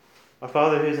Our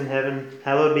Father who is in heaven,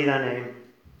 hallowed be thy name.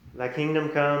 Thy kingdom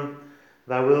come,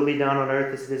 thy will be done on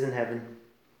earth as it is in heaven.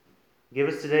 Give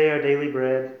us today our daily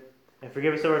bread, and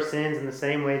forgive us of our sins in the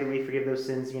same way that we forgive those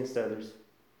sins against others.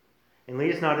 And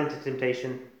lead us not into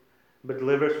temptation, but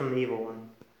deliver us from the evil one.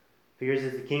 For yours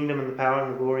is the kingdom and the power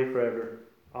and the glory forever.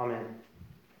 Amen.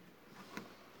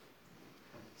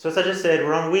 So as I just said,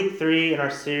 we're on week 3 in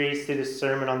our series through the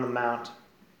Sermon on the Mount.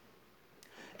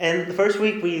 And the first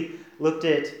week we looked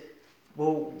at,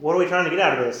 well, what are we trying to get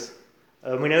out of this?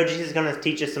 We know Jesus is going to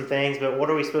teach us some things, but what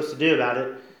are we supposed to do about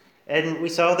it? And we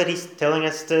saw that he's telling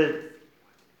us to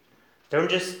don't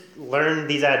just learn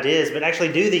these ideas, but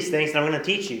actually do these things that I'm going to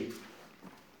teach you.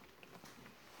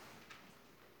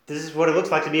 This is what it looks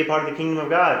like to be a part of the kingdom of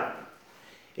God.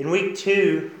 In week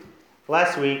 2,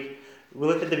 last week, we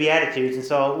looked at the Beatitudes and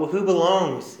saw, well, who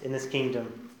belongs in this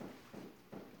kingdom?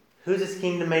 Who's this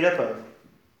kingdom made up of?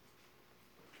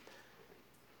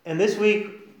 And this week,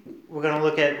 we're going to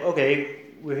look at, okay,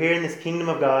 we're here in this kingdom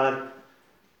of God.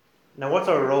 Now, what's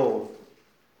our role?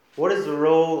 What is the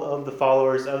role of the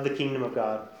followers of the kingdom of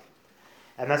God?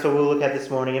 And that's what we'll look at this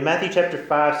morning. In Matthew chapter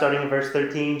 5, starting in verse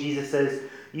 13, Jesus says,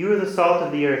 "You are the salt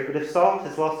of the earth, but if salt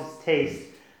has lost its taste,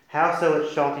 how shall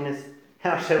its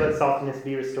saltiness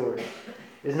be restored?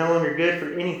 It is no longer good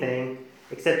for anything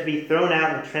except to be thrown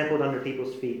out and trampled under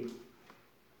people's feet.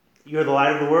 You are the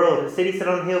light of the world. A city set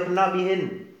on a hill cannot be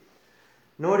hidden.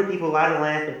 Nor do people light a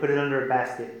lamp and put it under a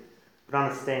basket, but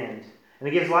on a stand. And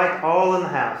it gives light all in the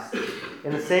house.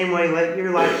 In the same way, let your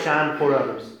light shine before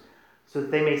others, so that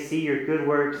they may see your good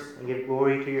works and give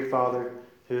glory to your Father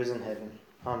who is in heaven."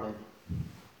 Amen.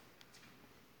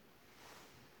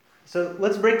 So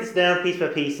let's break this down piece by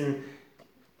piece and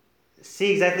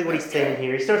see exactly what he's saying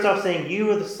here. He starts off saying,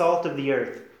 "You are the salt of the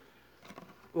earth."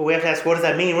 Well, we have to ask, what does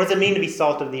that mean? What does it mean to be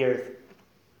salt of the earth?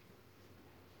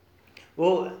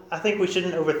 Well, I think we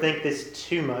shouldn't overthink this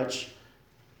too much.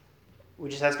 We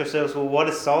just ask ourselves, well, what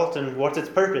is salt and what's its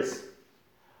purpose?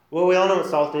 Well, we all know what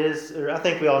salt is, or I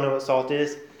think we all know what salt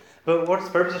is. But what's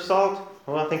the purpose of salt?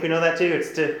 Well, I think we know that too.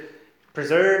 It's to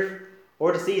preserve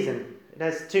or to season. It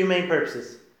has 2 main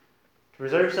purposes: to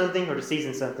preserve something or to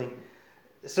season something.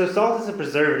 So salt is a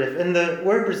preservative, and the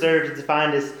word preserved is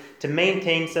defined as to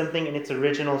maintain something in its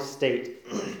original state.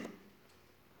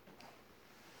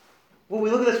 Well, we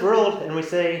look at this world and we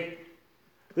say,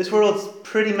 this world's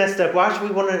pretty messed up. Why should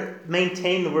we want to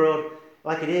maintain the world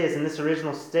like it is in this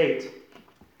original state?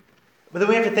 But then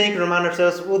we have to think and remind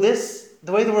ourselves, well,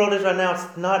 the way the world is right now,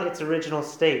 it's not its original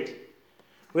state.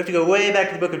 We have to go way back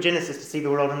to the book of Genesis to see the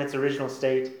world in its original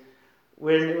state,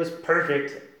 when it was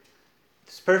perfect.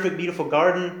 This perfect, beautiful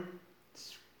garden,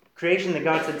 this creation that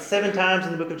God said 7 times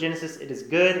in the book of Genesis, it is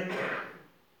good.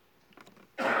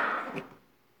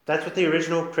 That's what the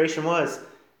original creation was.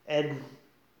 And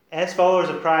as followers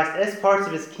of Christ, as parts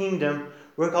of his kingdom,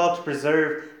 we're called to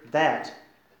preserve that.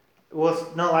 Well,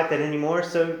 it's not like that anymore,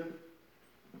 so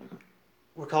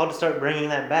we're called to start bringing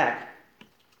that back.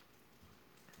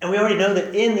 And we already know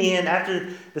that in the end, after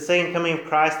the second coming of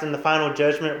Christ and the final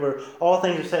judgment where all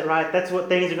things are set right, that's what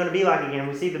things are going to be like again.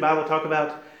 We see the Bible talk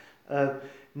about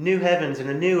new heavens and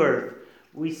a new earth.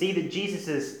 We see that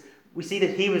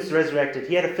he was resurrected.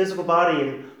 He had a physical body,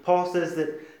 and Paul says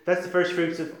that that's the first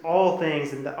fruits of all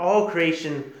things, and that all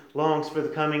creation longs for the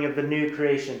coming of the new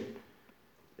creation.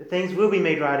 That things will be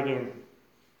made right again.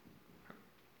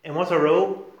 And what's our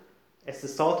role? As the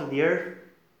salt of the earth,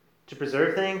 to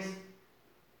preserve things,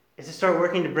 is to start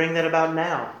working to bring that about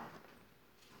now.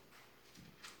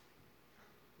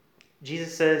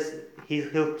 Jesus says,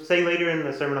 he'll say later in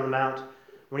the Sermon on the Mount,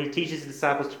 when he teaches his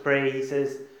disciples to pray, he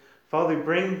says, "Father,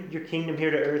 bring your kingdom here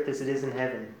to earth as it is in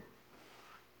heaven."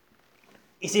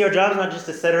 You see, our job is not just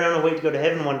to sit around and wait to go to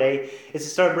heaven one day. It's to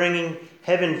start bringing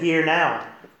heaven here now.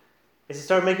 It's to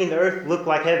start making the earth look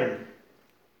like heaven.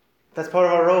 That's part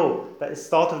of our role. That is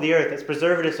salt of the earth. That's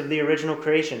preservatives of the original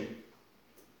creation.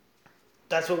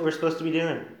 That's what we're supposed to be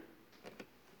doing.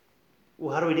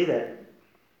 Well, how do we do that?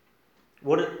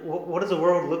 What does the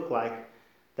world look like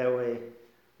that way?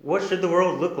 What should the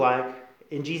world look like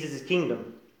in Jesus'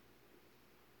 kingdom?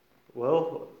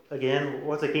 Well, again,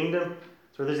 what's a kingdom?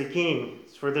 It's where there's a king.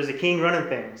 It's where there's a king running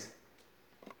things.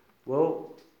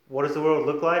 Well, what does the world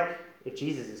look like if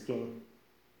Jesus is king?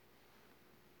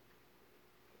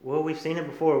 Well, we've seen it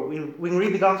before. We can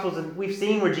read the Gospels and we've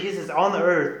seen where Jesus is on the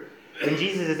earth and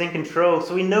Jesus is in control.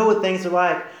 So we know what things are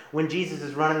like when Jesus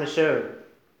is running the show.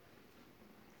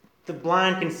 The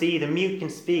blind can see, the mute can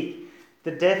speak,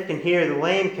 the deaf can hear, the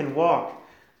lame can walk,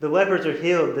 the lepers are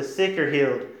healed, the sick are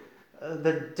healed,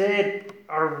 the dead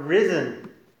are risen,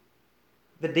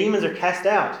 the demons are cast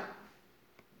out.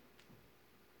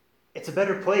 It's a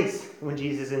better place when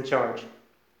Jesus is in charge.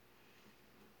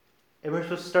 And we're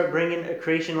supposed to start bringing a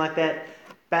creation like that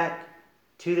back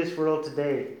to this world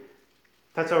today.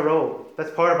 That's our role.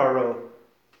 That's part of our role.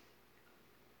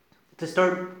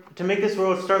 To make this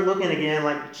world start looking again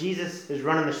like Jesus is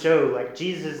running the show, like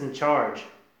Jesus is in charge.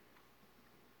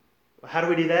 How do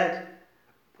we do that?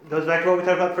 It goes back to what we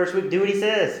talked about first week. Do what he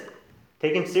says.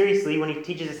 Take him seriously when he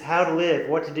teaches us how to live,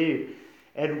 what to do.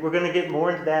 And we're going to get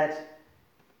more into that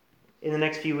in the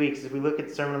next few weeks as we look at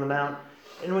the Sermon on the Mount.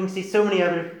 And we can see so many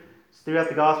other throughout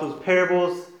the Gospels,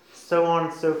 parables, so on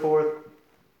and so forth.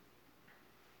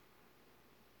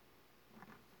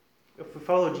 If we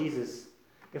follow Jesus,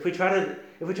 if we try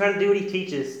to do what he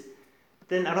teaches,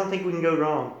 then I don't think we can go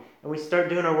wrong. And we start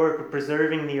doing our work of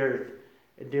preserving the earth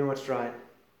and doing what's right.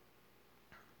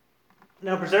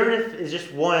 Now, preservative is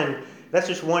just one. That's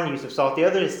just one use of salt. The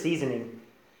other is seasoning.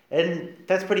 And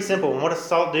that's pretty simple. And what does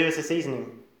salt do as a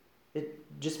seasoning?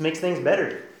 It just makes things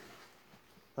better.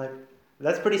 Like,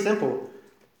 that's pretty simple.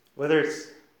 Whether it's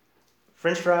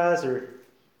French fries or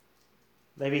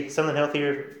maybe something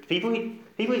healthier. People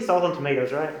eat salt on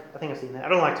tomatoes, right? I think I've seen that. I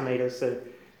don't like tomatoes, so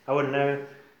I wouldn't know.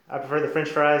 I prefer the French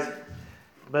fries.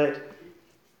 But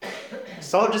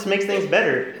salt just makes things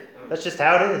better. That's just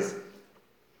how it is.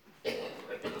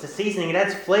 It's a seasoning. It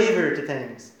adds flavor to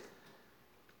things.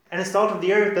 And the salt of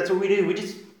the earth, that's what we do. We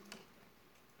just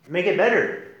make it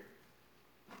better.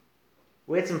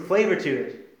 We add some flavor to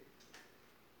it.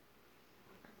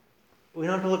 We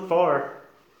don't have to look far.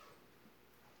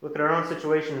 Look at our own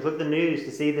situations. Look at the news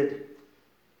to see that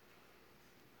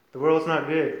the world's not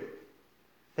good.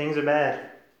 Things are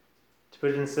bad. To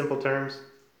put it in simple terms.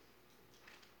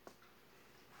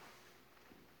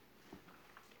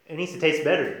 It needs to taste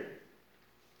better.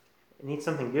 It needs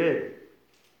something good.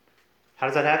 How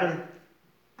does that happen?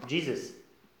 Jesus.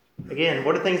 Again,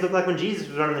 what did things look like when Jesus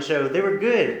was running the show? They were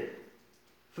good.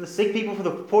 For the sick people, for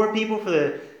the poor people, for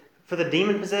the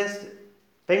demon-possessed,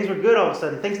 things were good all of a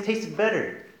sudden. Things tasted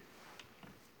better.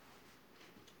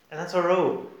 And that's our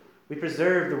role. We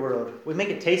preserve the world. We make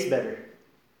it taste better.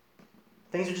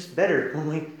 Things are just better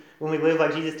when we live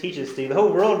like Jesus teaches us to. The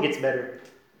whole world gets better.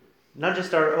 Not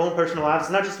just our own personal lives.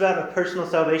 It's not just about a personal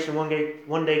salvation one day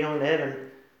going to heaven.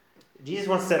 Jesus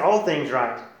wants to set all things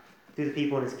right through the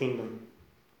people in his kingdom.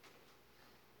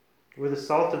 We're the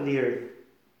salt of the earth.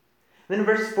 Then in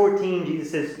verse 14,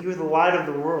 Jesus says, "You are the light of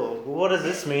the world." Well, what does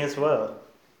this mean as well?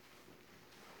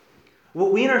 Well,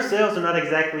 we in ourselves are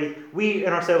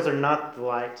not the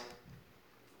light.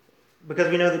 Because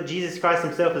we know that Jesus Christ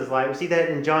himself is light. We see that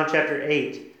in John chapter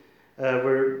 8,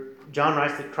 where John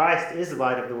writes that Christ is the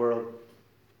light of the world.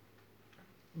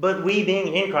 But we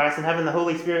being in Christ and having the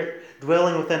Holy Spirit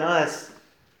dwelling within us,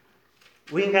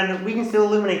 we can still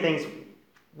illuminate things.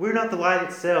 We're not the light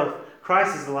itself.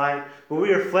 Christ is the light, but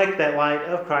we reflect that light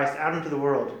of Christ out into the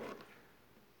world.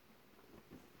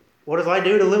 What does light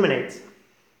do? It illuminates.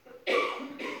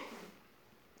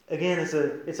 Again, it's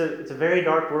a very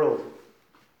dark world.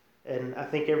 And I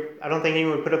don't think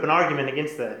anyone would put up an argument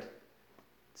against that.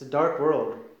 It's a dark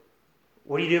world.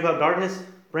 What do you do about darkness?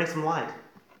 Bring some light.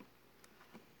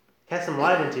 Cast some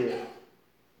light into it.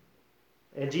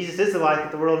 And Jesus is the light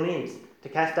that the world needs to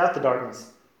cast out the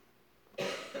darkness.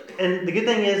 And the good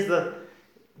thing is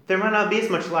there might not be as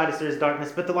much light as there is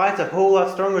darkness, but the light's a whole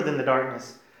lot stronger than the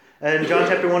darkness. In John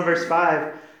chapter 1 verse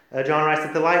 5, John writes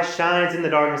that the light shines in the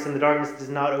darkness and the darkness does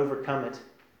not overcome it.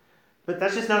 But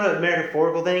that's just not a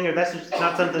metaphorical thing, or that's just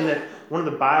not something that one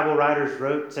of the Bible writers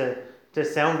wrote to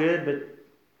sound good, but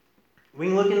we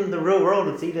can look into the real world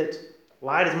and see that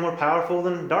light is more powerful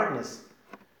than darkness.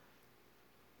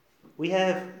 We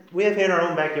have here in our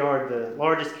own backyard the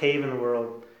largest cave in the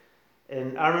world.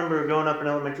 And I remember growing up in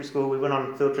elementary school, we went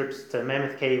on field trips to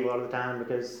Mammoth Cave a lot of the time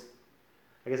because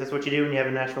I guess that's what you do when you have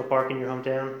a national park in your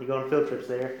hometown. You go on field trips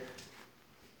there.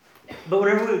 But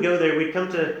whenever we would go there, we'd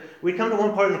come to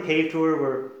one part in the cave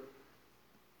tour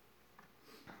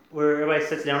where everybody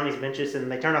sits down on these benches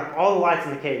and they turn off all the lights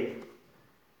in the cave.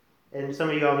 And some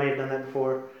of you all may have done that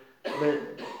before.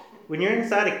 But when you're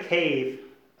inside a cave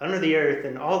under the earth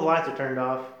and all the lights are turned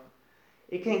off,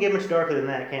 it can't get much darker than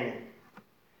that, can it?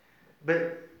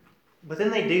 But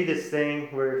then they do this thing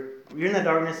where you're in the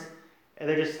darkness and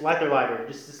they just light their lighter,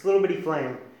 just this little bitty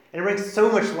flame. And it brings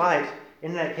so much light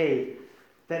into that cave.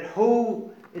 That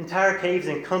whole entire cave is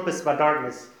encompassed by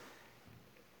darkness.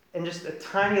 And just a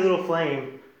tiny little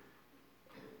flame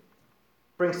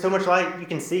brings so much light you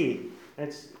can see. And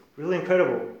it's really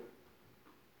incredible.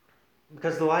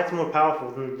 Because the light's more powerful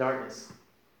than the darkness.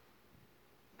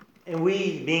 And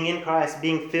we, being in Christ,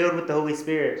 being filled with the Holy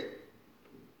Spirit,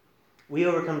 we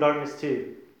overcome darkness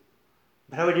too.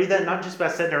 But how we do that? Not just by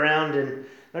sitting around and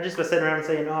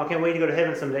saying, "Oh, I can't wait to go to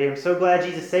heaven someday. I'm so glad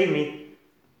Jesus saved me."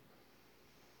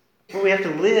 But we have to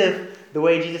live the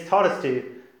way Jesus taught us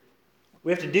to.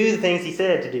 We have to do the things he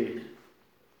said to do.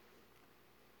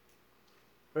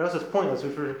 Or else it's pointless,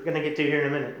 which we're going to get to here in a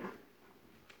minute.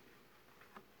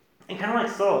 And kind of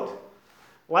like salt.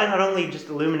 Light not only just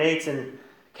illuminates and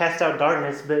casts out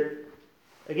darkness, but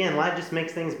again, light just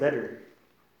makes things better.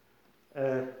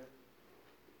 Do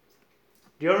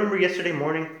y'all remember yesterday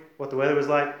morning what the weather was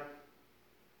like?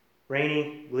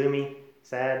 Rainy, gloomy,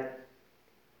 sad.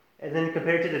 And then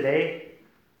compared to today,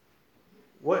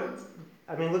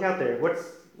 look out there.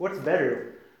 What's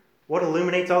better? What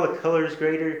illuminates? All the colors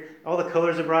greater? All the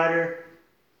colors are brighter?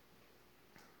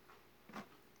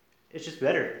 It's just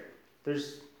better.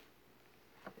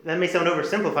 That may sound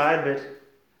oversimplified, but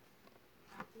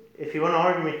if you want to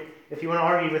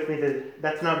argue with me that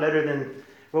that's not better than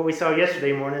what we saw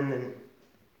yesterday morning, then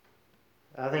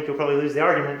I think you'll probably lose the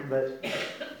argument. But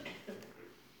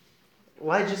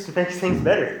light just makes things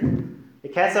better.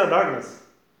 It casts out darkness.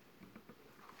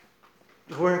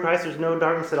 If we're in Christ, there's no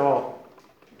darkness at all.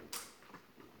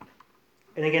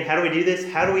 And again, how do we do this?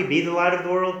 How do we be the light of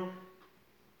the world?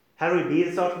 How do we be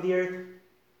the salt of the earth?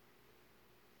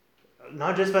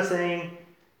 Not just by saying,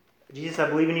 "Jesus, I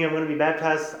believe in you, I'm going to be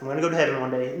baptized, I'm going to go to heaven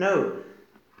one day." No,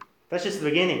 that's just the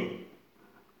beginning.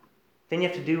 Then you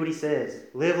have to do what he says.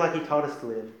 Live like he taught us to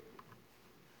live.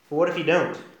 But what if you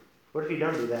don't? What if you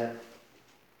don't do that?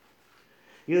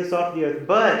 You're the salt of the earth.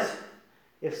 But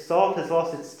if salt has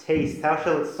lost its taste, how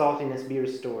shall its saltiness be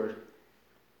restored?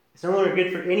 It's no longer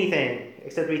good for anything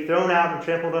except to be thrown out and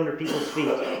trampled under people's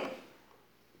feet.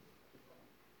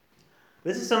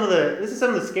 This is some of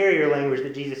the scarier language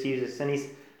that Jesus uses, and he's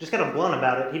just kind of blunt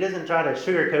about it. He doesn't try to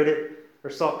sugarcoat it, or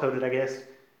salt coat it, I guess.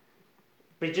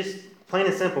 But he just plain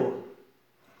and simple.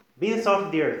 Be the salt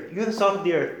of the earth. You're the salt of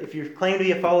the earth. If you claim to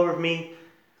be a follower of me,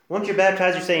 once you're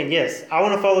baptized, you're saying, "Yes, I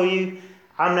want to follow you.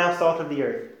 I'm now salt of the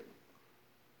earth.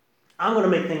 I'm going to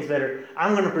make things better.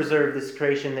 I'm going to preserve this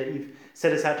creation that you've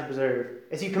set us out to preserve."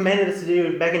 As you commanded us to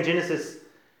do back in Genesis,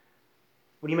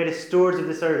 when you made us stewards of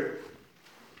this earth.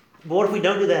 But what if we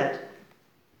don't do that?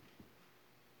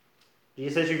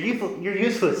 Jesus says you're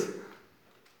useless.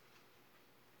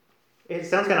 It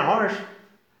sounds kind of harsh.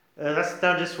 That's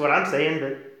not just what I'm saying,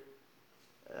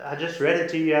 but I just read it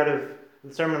to you out of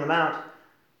the Sermon on the Mount.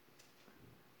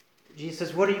 Jesus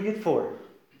says, what are you good for?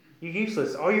 You're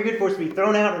useless. All you're good for is to be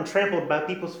thrown out and trampled by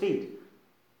people's feet.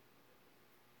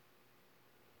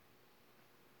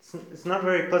 It's not a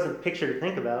very pleasant picture to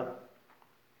think about.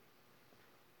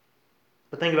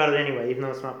 But think about it anyway, even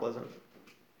though it's not pleasant.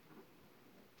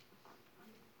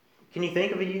 Can you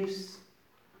think of a use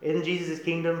in Jesus'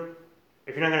 kingdom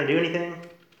if you're not going to do anything?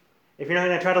 If you're not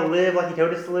going to try to live like he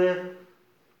told us to live?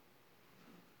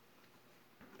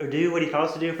 Or do what he taught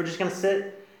us to do? If we're just going to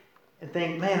sit and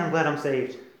think, "Man, I'm glad I'm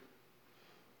saved."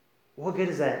 What good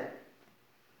is that?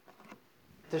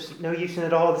 There's no use in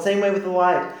it all. The same way with the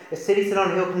light. A city set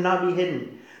on a hill cannot be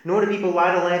hidden. Nor do people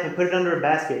light a lamp and put it under a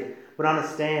basket, but on a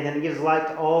stand, and it gives light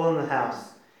to all in the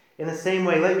house. In the same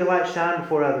way, let your light shine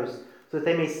before others, so that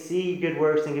they may see good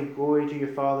works and give glory to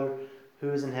your Father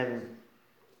who is in heaven.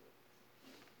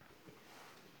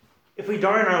 If we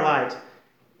darken our light,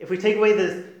 if we take away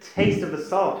the taste of the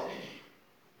salt,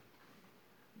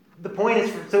 the point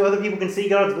is so other people can see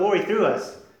God's glory through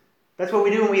us. That's what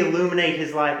we do when we illuminate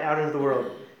his light out into the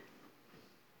world.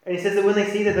 And he says that when they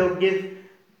see that,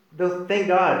 they'll thank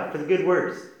God for the good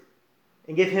works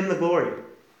and give him the glory.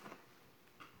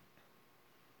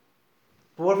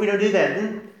 But what if we don't do that?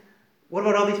 Then what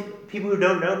about all these people who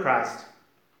don't know Christ?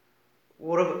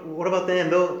 What about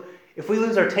them? If we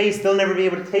lose our taste, they'll never be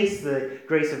able to taste the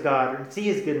grace of God and see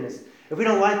his goodness. If we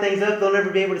don't light things up, they'll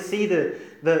never be able to see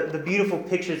the beautiful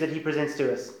pictures that he presents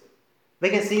to us.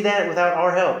 They can see that without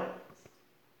our help.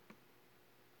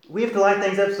 We have to light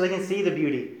things up so they can see the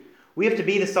beauty. We have to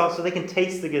be the salt so they can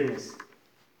taste the goodness.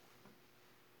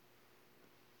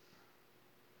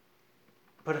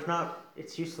 But if not,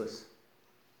 it's useless.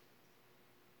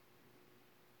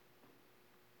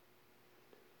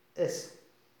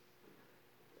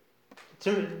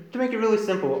 To make it really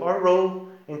simple, our role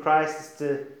in Christ is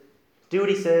to do what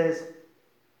he says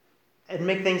and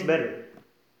make things better.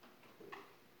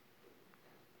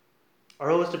 Our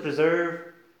role is to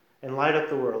preserve and light up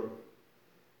the world,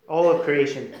 all of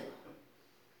creation.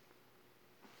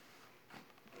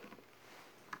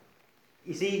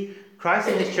 You see, Christ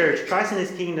and his church, Christ and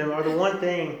his kingdom are the one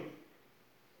thing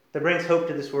that brings hope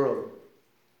to this world.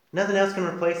 Nothing else can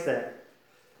replace that.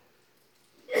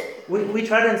 We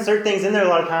try to insert things in there a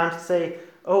lot of times to say,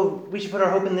 oh, we should put our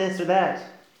hope in this or that.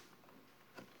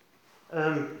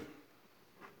 To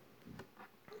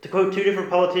quote two different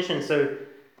politicians, so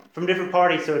from different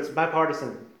parties, so it's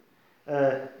bipartisan.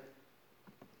 President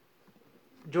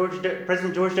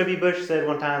George W. Bush said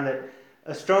one time that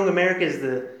a strong America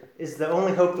is the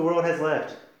only hope the world has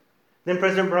left. Then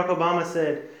President Barack Obama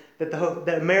said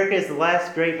that America is the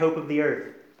last great hope of the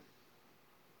earth.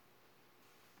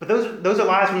 But those are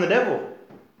lies from the devil.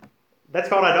 That's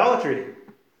called idolatry.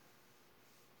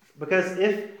 Because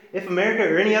if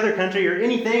America or any other country or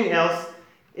anything else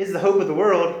is the hope of the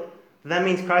world, then that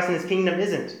means Christ and his kingdom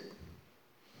isn't.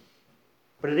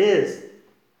 But it is.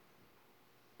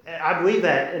 I believe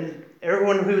that. And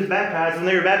everyone who was baptized, when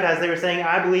they were baptized, they were saying,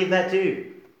 I believe that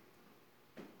too.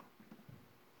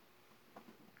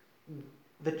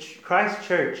 The Christ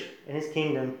church and his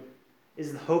kingdom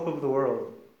is the hope of the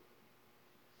world.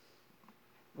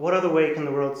 What other way can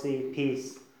the world see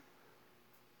peace?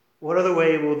 What other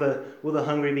way will the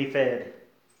hungry be fed?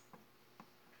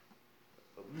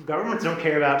 Governments don't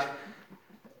care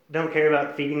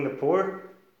about feeding the poor.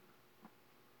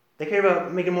 They care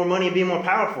about making more money and being more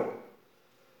powerful.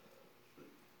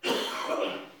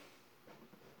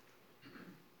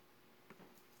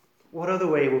 What other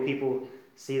way will people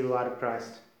see the light of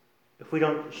Christ if we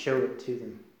don't show it to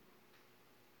them?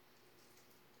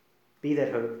 Be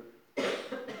that hope.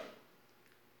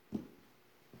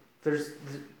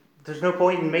 There's no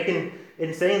point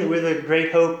in saying that we're the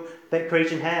great hope that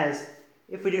creation has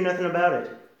if we do nothing about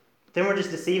it. Then we're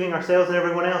just deceiving ourselves and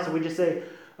everyone else, and we just say,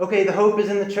 okay, the hope is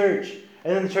in the church,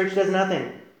 and then the church does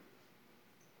nothing.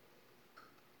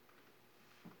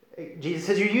 Jesus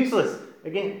says you're useless.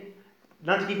 Again,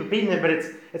 not to keep repeating it, but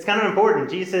it's kind of important.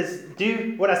 Jesus says,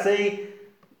 do what I say,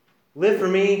 live for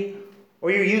me,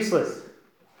 or you're useless.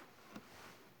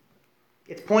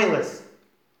 It's pointless.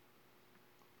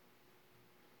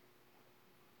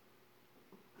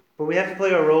 But we have to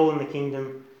play our role in the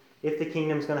kingdom if the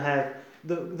kingdom's going to have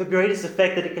the greatest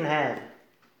effect that it can have.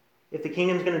 If the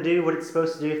kingdom's going to do what it's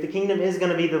supposed to do, if the kingdom is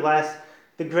going to be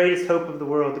the greatest hope of the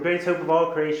world, the greatest hope of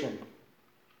all creation,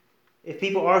 if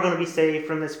people are going to be saved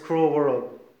from this cruel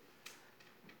world,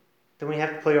 then we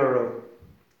have to play our role.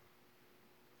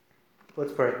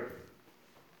 Let's pray.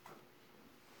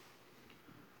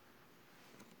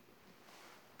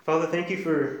 Father, thank you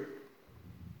for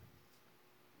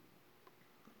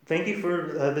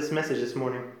this message this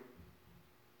morning.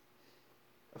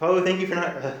 Father, thank you for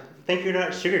not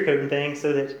sugarcoating things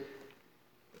so that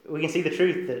we can see the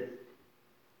truth, that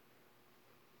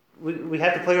we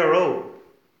have to play our role.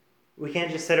 We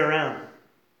can't just sit around.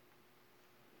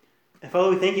 And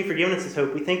Father, we thank you for giving us this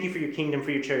hope. We thank you for your kingdom,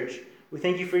 for your church. We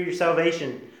thank you for your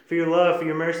salvation, for your love, for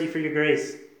your mercy, for your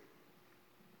grace.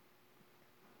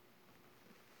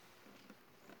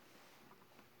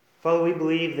 Father, we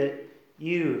believe that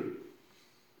you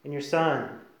and your Son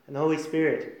and the Holy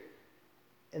Spirit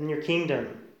and your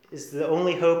kingdom is the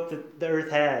only hope that the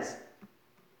earth has.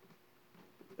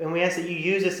 And we ask that you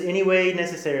use us any way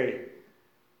necessary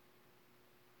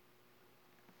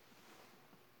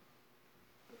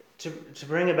to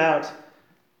bring about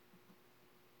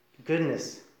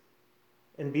goodness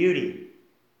and beauty.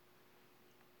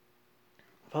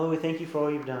 Father, we thank you for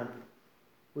all you've done.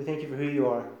 We thank you for who you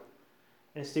are.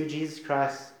 And it's through Jesus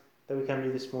Christ that we come to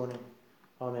you this morning.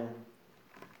 Amen.